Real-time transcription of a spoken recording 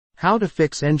How to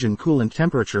fix engine coolant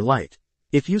temperature light.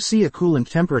 If you see a coolant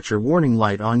temperature warning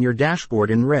light on your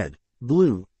dashboard in red,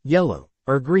 blue, yellow,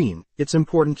 or green, it's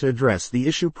important to address the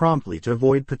issue promptly to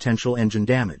avoid potential engine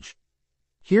damage.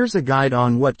 Here's a guide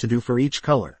on what to do for each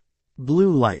color.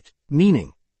 Blue light,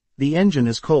 meaning the engine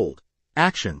is cold.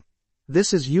 Action.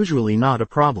 This is usually not a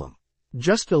problem.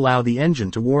 Just allow the engine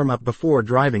to warm up before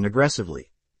driving aggressively.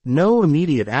 No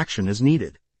immediate action is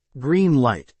needed. Green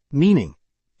light, meaning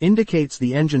indicates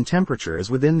the engine temperature is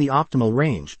within the optimal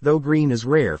range, though green is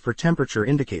rare for temperature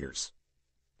indicators.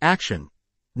 Action.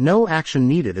 No action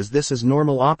needed as this is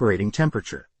normal operating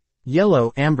temperature.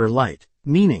 Yellow amber light,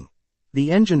 meaning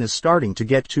the engine is starting to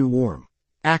get too warm.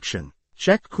 Action.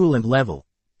 Check coolant level.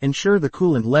 Ensure the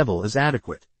coolant level is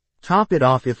adequate. Top it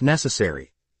off if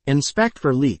necessary. Inspect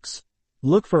for leaks.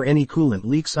 Look for any coolant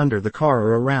leaks under the car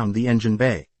or around the engine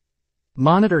bay.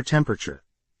 Monitor temperature.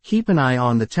 Keep an eye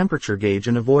on the temperature gauge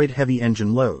and avoid heavy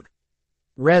engine load.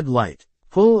 Red light.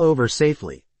 Pull over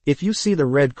safely. If you see the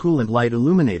red coolant light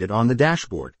illuminated on the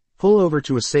dashboard, pull over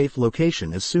to a safe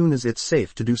location as soon as it's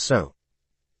safe to do so.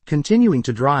 Continuing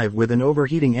to drive with an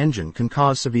overheating engine can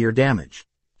cause severe damage.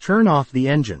 Turn off the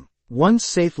engine. Once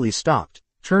safely stopped,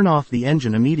 turn off the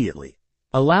engine immediately.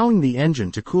 Allowing the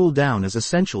engine to cool down is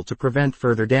essential to prevent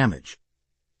further damage.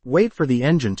 Wait for the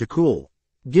engine to cool.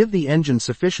 Give the engine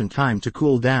sufficient time to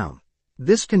cool down.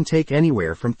 This can take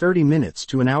anywhere from 30 minutes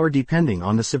to an hour depending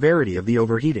on the severity of the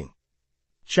overheating.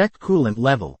 Check coolant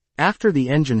level. After the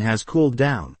engine has cooled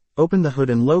down, open the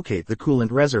hood and locate the coolant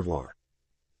reservoir.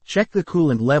 Check the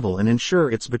coolant level and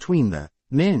ensure it's between the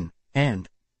min and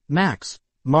max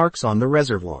marks on the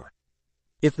reservoir.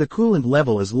 If the coolant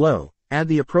level is low, add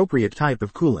the appropriate type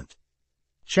of coolant.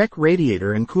 Check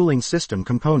radiator and cooling system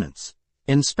components.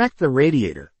 Inspect the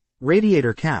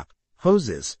radiator cap,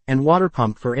 hoses, and water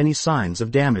pump for any signs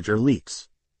of damage or leaks.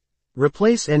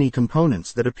 Replace any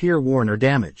components that appear worn or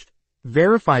damaged.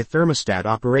 Verify thermostat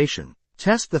operation.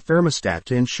 Test the thermostat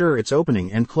to ensure it's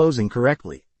opening and closing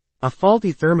correctly. A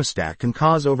faulty thermostat can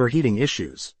cause overheating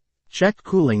issues. Check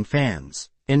cooling fans.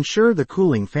 Ensure the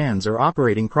cooling fans are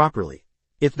operating properly.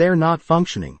 If they're not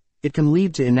functioning, it can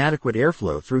lead to inadequate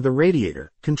airflow through the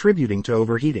radiator, contributing to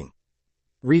overheating.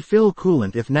 Refill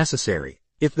coolant if necessary.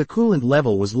 If the coolant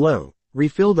level was low,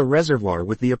 refill the reservoir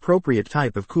with the appropriate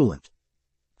type of coolant.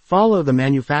 Follow the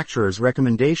manufacturer's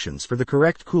recommendations for the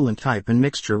correct coolant type and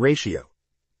mixture ratio.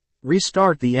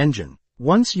 Restart the engine.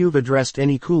 Once you've addressed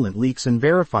any coolant leaks and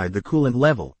verified the coolant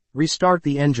level, restart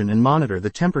the engine and monitor the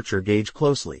temperature gauge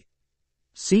closely.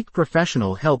 Seek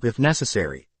professional help if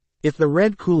necessary. If the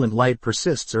red coolant light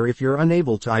persists or if you're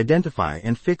unable to identify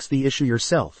and fix the issue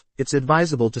yourself, it's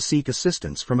advisable to seek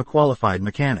assistance from a qualified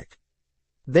mechanic.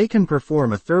 They can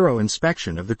perform a thorough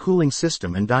inspection of the cooling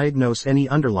system and diagnose any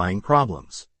underlying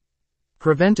problems.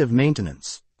 Preventive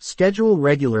maintenance. Schedule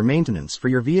regular maintenance for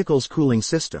your vehicle's cooling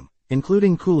system,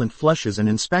 including coolant flushes and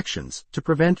inspections, to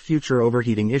prevent future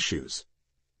overheating issues.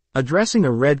 Addressing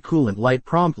a red coolant light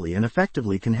promptly and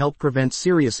effectively can help prevent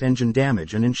serious engine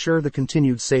damage and ensure the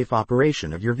continued safe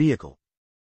operation of your vehicle.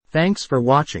 Thanks for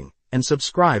watching, and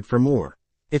subscribe for more.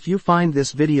 If you find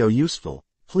this video useful,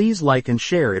 please like and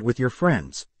share it with your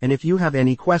friends, and if you have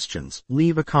any questions,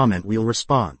 leave a comment, we'll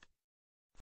respond.